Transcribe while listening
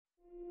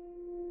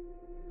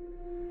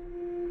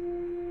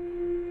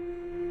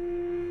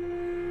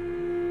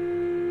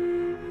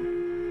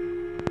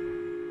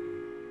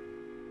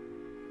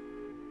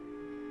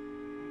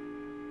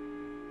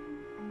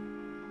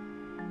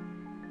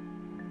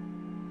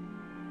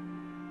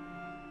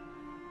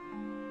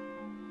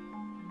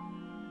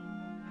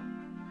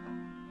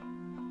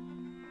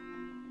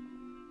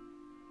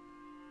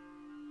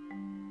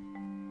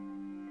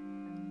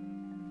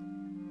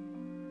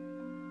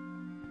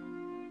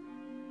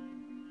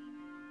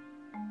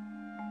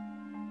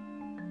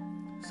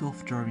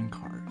Self-driving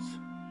cars.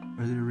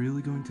 Are they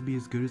really going to be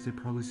as good as they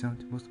probably sound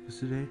to most of us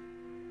today?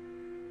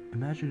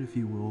 Imagine, if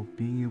you will,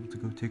 being able to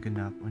go take a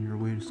nap on your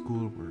way to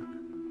school or work,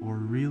 or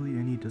really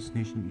any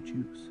destination you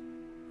choose.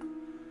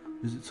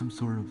 Is it some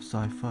sort of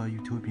sci-fi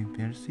utopian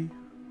fantasy?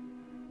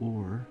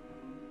 Or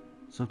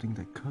something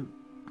that could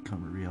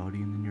become a reality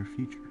in the near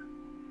future?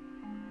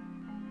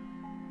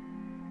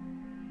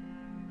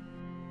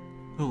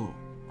 Hello,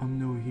 I'm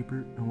Noah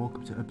Hebert, and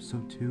welcome to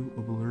episode 2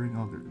 of Alluring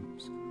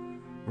Algorithms,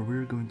 where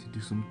we're going to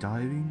do some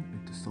diving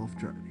into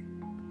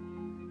self-driving.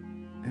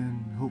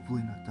 And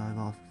hopefully not dive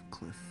off a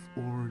cliff,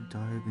 or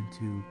dive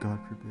into, God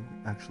forbid,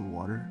 actual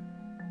water,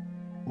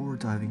 or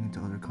diving into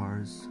other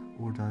cars,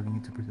 or diving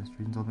into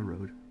pedestrians on the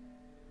road.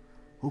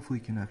 Hopefully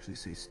you can actually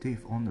stay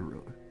safe on the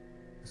road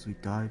as we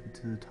dive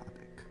into the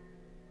topic.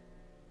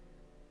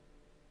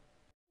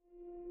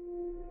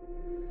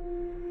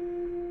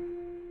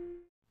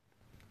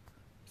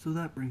 So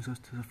that brings us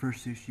to the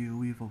first issue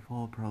we've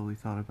all probably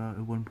thought about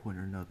at one point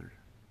or another.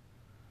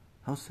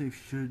 How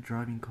safe should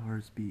driving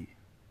cars be?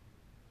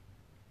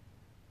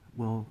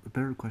 Well, a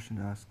better question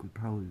to ask would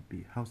probably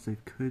be, how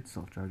safe could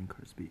self-driving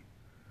cars be?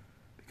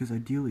 Because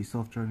ideally,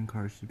 self-driving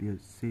cars should be as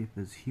safe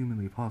as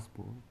humanly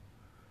possible.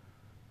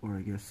 Or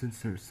I guess, since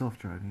they're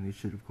self-driving, they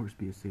should of course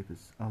be as safe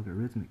as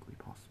algorithmically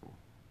possible.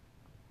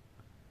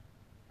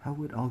 How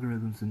would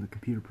algorithms in the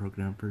computer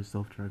program for a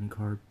self-driving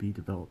car be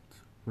developed?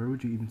 Where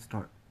would you even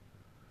start?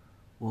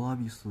 Well,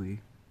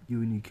 obviously, you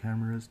would need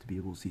cameras to be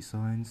able to see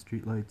signs,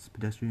 streetlights,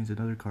 pedestrians,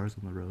 and other cars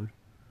on the road.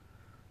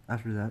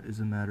 After that is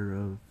a matter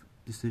of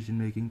decision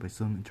making by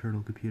some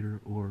internal computer,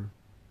 or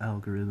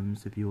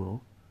algorithms if you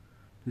will,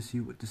 to see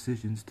what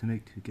decisions to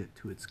make to get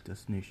to its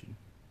destination.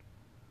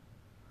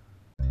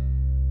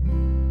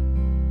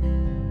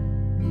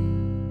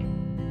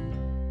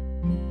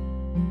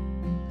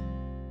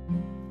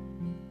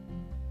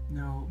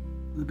 Now,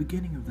 the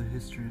beginning of the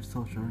history of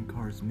self-driving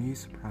cars may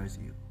surprise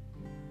you.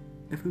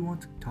 If we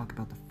want to talk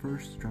about the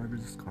first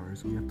driverless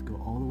cars, we have to go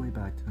all the way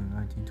back to the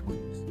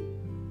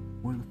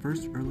 1920s. One of the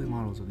first early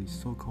models of these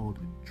so-called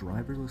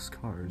driverless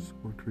cars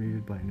were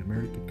created by an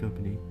American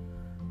company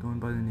going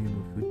by the name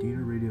of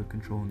Fudina Radio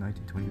Control in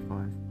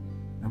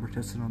 1925 and were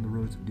tested on the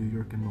roads of New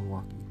York and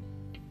Milwaukee.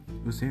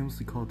 It was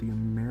famously called the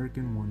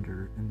American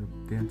Wonder and the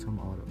Phantom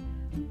Auto.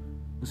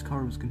 This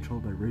car was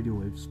controlled by radio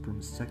waves from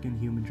a second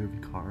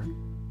human-driven car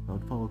that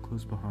would follow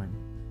close behind.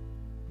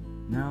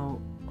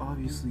 Now,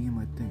 obviously you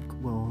might think,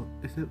 well,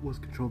 if it was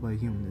controlled by a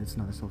human, it's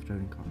not a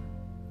self-driving car.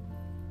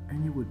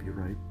 And you would be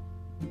right.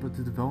 But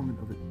the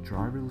development of a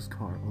driverless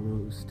car, although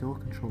it was still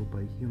controlled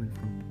by a human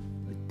from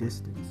a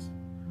distance,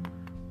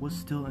 was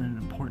still an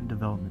important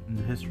development in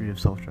the history of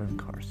self-driving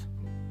cars.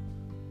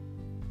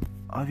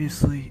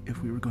 Obviously,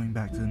 if we were going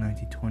back to the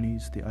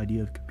 1920s, the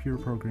idea of computer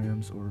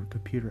programs or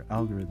computer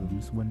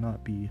algorithms would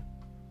not be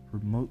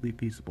remotely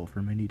feasible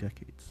for many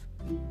decades.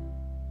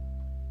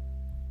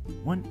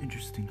 One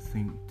interesting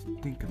thing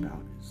to think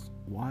about is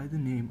why the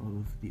name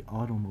of the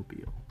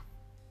automobile.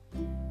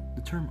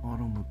 The term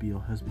automobile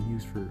has been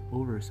used for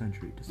over a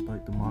century,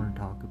 despite the modern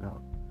talk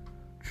about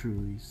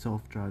truly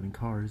self-driving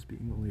cars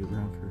being only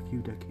around for a few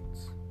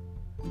decades.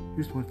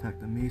 Here's one fact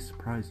that may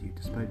surprise you,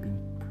 despite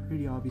being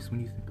pretty obvious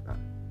when you think about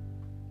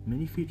it.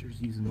 Many features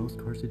used in most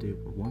cars today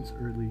were once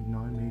early,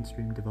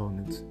 non-mainstream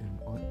developments in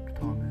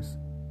autonomous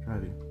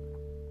driving.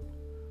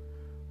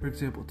 For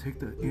example, take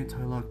the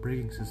anti-lock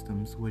braking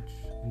systems, which,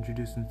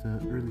 introduced in the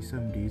early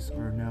 70s,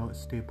 are now a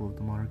staple of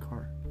the modern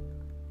car.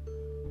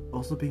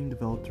 Also being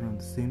developed around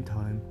the same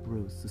time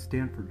was the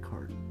Stanford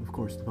car, of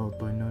course developed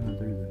by none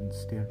other than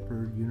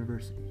Stanford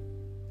University.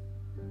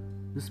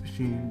 This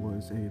machine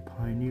was a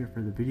pioneer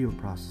for the video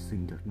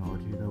processing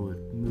technology that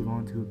would move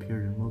on to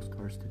appear in most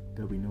cars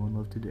that we know and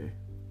love today.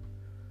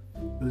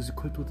 It was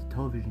equipped with a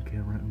television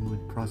camera and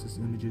would process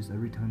images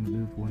every time it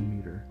moved 1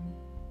 meter.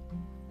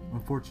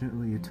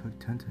 Unfortunately, it took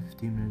 10 to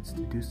 15 minutes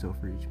to do so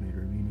for each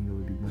meter, meaning it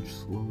would be much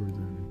slower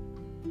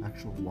than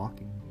actual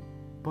walking.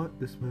 But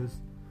this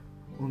was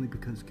only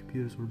because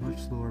computers were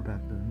much slower back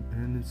then,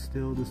 and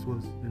still this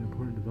was an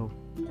important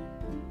development.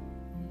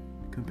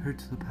 Compared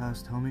to the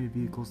past, how many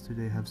vehicles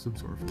today have some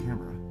sort of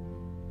camera?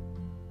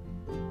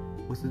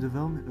 With the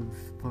development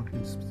of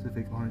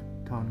function-specific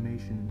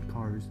automation in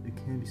cars, it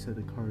can be said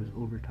that cars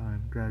over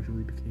time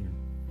gradually became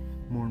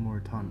more and more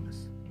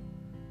autonomous.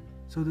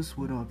 So this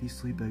would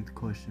obviously beg the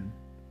question,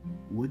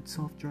 would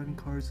self-driving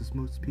cars, as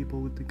most people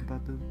would think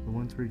about them, the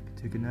ones where you could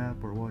take a nap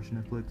or watch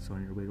Netflix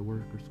on your way to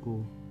work or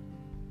school,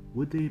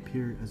 would they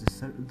appear as a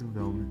set of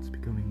developments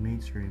becoming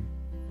mainstream,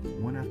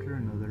 one after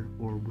another,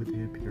 or would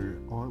they appear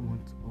all at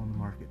once on the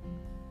market?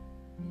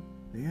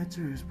 The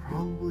answer is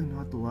probably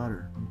not the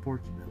latter,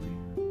 unfortunately.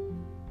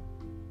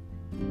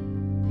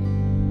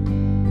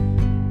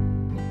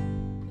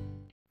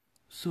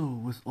 So,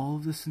 with all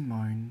of this in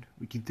mind,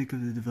 we can think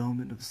of the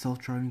development of a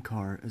self-driving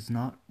car as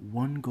not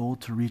one goal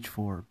to reach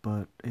for,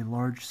 but a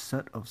large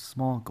set of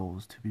small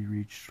goals to be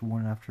reached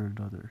one after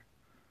another.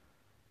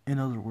 In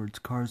other words,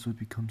 cars would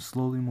become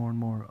slowly more and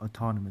more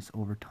autonomous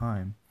over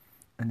time,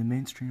 and the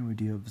mainstream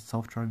idea of a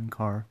self-driving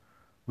car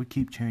would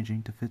keep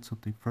changing to fit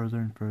something further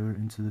and further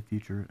into the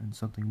future and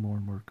something more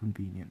and more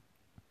convenient.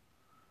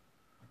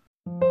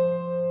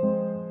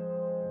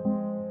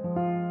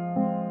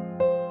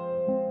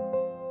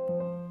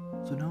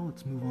 So now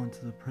let's move on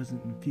to the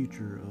present and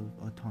future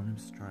of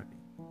autonomous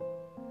driving.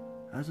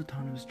 As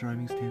autonomous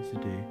driving stands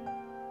today,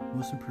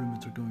 most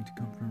improvements are going to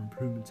come from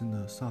improvements in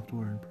the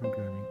software and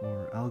programming,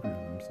 or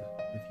algorithms,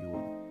 if you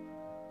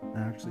will,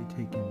 that actually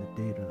take in the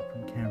data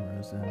from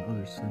cameras and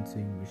other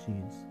sensing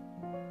machines.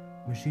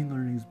 Machine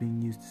learning is being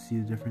used to see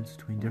the difference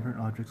between different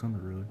objects on the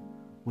road,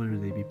 whether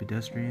they be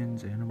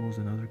pedestrians, animals,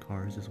 and other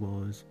cars, as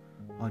well as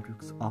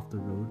objects off the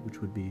road, which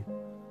would be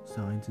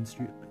signs and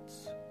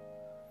streetlights.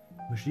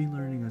 Machine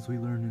learning, as we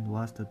learned in the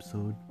last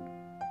episode,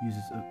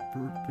 uses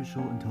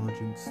artificial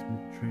intelligence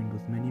trained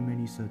with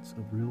many sets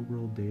of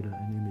real-world data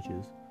and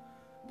images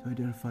to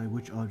identify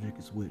which object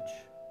is which.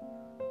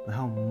 But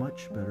how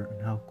much better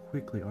and how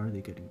quickly are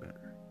they getting better?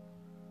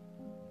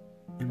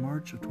 In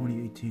March of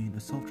 2018, a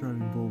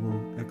self-driving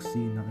Volvo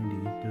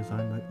XC90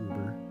 designed by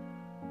Uber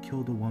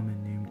killed a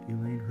woman named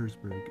Elaine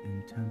Herzberg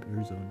in Tempe,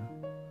 Arizona.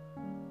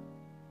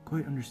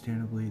 Quite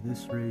understandably,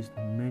 this raised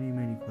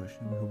many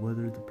questions of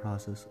whether the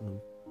process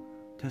of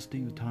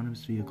testing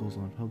autonomous vehicles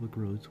on public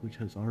roads, which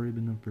has already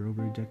been done for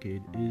over a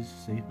decade, is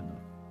safe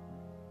enough.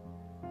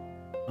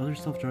 Other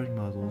self-driving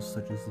models,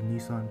 such as the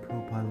Nissan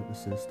ProPilot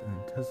Assist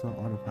and Tesla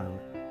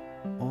Autopilot,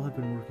 all have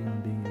been working on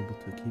being able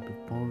to keep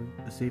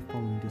a safe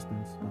following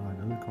distance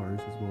behind other cars,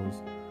 as well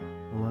as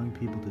allowing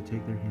people to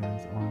take their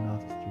hands on and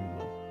off the steering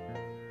wheel.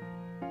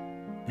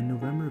 In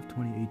November of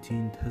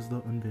 2018,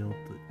 Tesla unveiled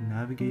the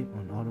Navigate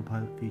on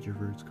Autopilot feature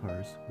for its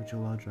cars, which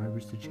allow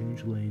drivers to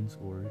change lanes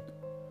or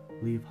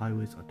leave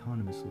highways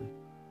autonomously,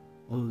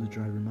 although the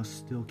driver must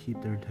still keep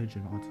their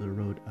attention onto the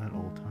road at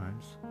all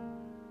times.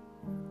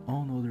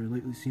 All in all, there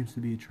lately seems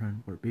to be a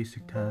trend where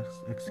basic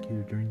tasks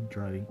executed during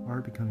driving are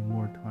becoming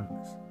more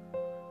autonomous,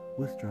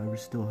 with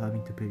drivers still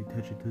having to pay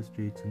attention to the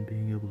streets and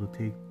being able to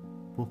take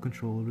full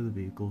control over the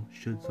vehicle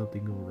should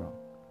something go wrong.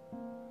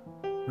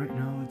 Right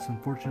now, it's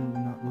unfortunately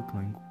not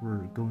looking like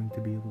we're going to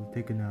be able to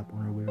take a nap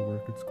on our way to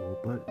work and school,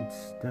 but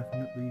it's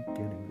definitely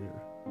getting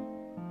there.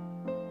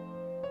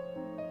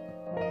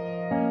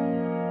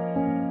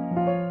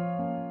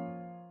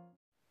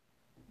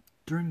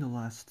 During the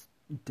last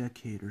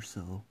decade or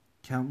so,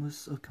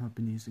 countless of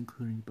companies,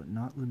 including but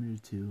not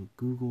limited to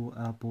Google,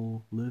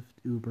 Apple, Lyft,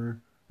 Uber,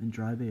 and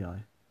Drive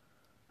AI,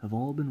 have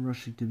all been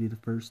rushing to be the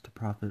first to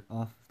profit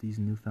off of these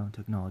newfound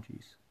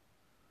technologies.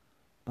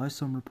 By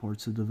some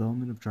reports, the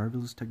development of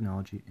driverless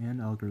technology and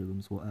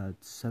algorithms will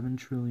add $7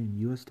 trillion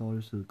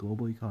to the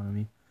global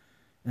economy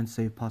and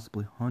save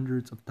possibly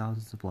hundreds of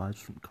thousands of lives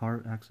from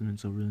car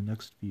accidents over the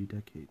next few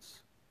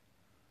decades.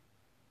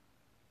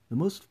 The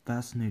most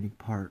fascinating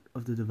part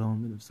of the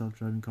development of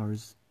self-driving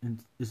cars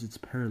is its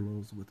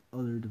parallels with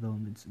other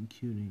developments in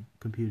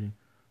computing,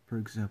 for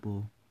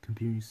example,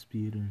 computing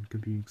speed and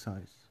computing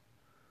size.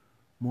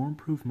 More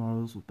improved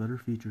models with better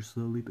features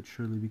slowly but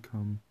surely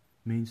become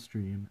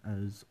mainstream,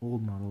 as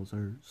old models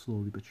are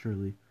slowly but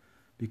surely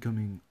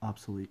becoming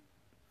obsolete.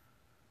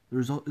 The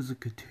result is a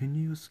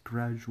continuous,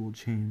 gradual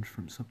change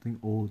from something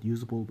old,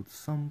 usable with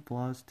some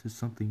flaws, to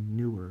something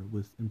newer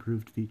with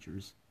improved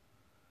features.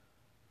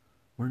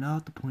 We're now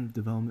at the point of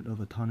development of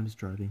autonomous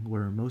driving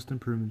where most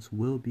improvements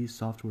will be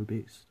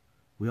software-based.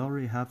 We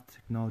already have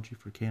technology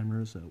for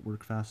cameras that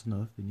work fast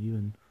enough, and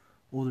even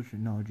older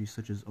technologies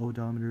such as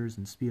odometers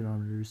and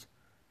speedometers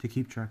to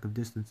keep track of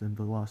distance and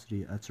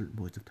velocity at certain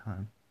points of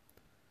time.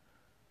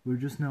 We're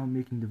just now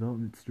making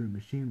developments through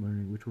machine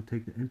learning, which will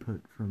take the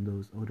input from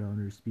those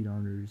odometers,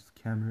 speedometers,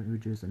 camera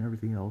images, and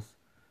everything else,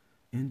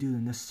 and do the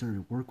necessary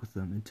work with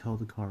them and tell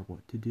the car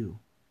what to do.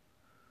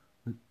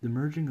 The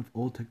merging of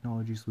old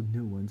technologies with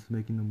new ones,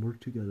 making them work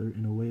together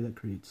in a way that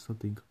creates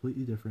something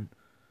completely different,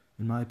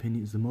 in my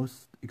opinion, is the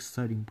most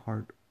exciting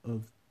part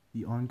of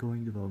the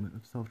ongoing development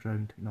of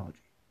self-driving technology.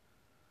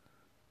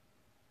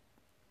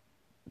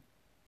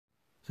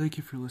 Thank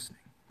you for listening.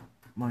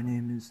 My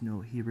name is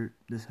Noah Hebert.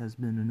 This has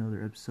been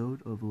another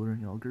episode of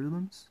Learning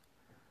Algorithms,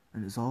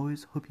 and as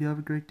always, hope you have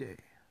a great day.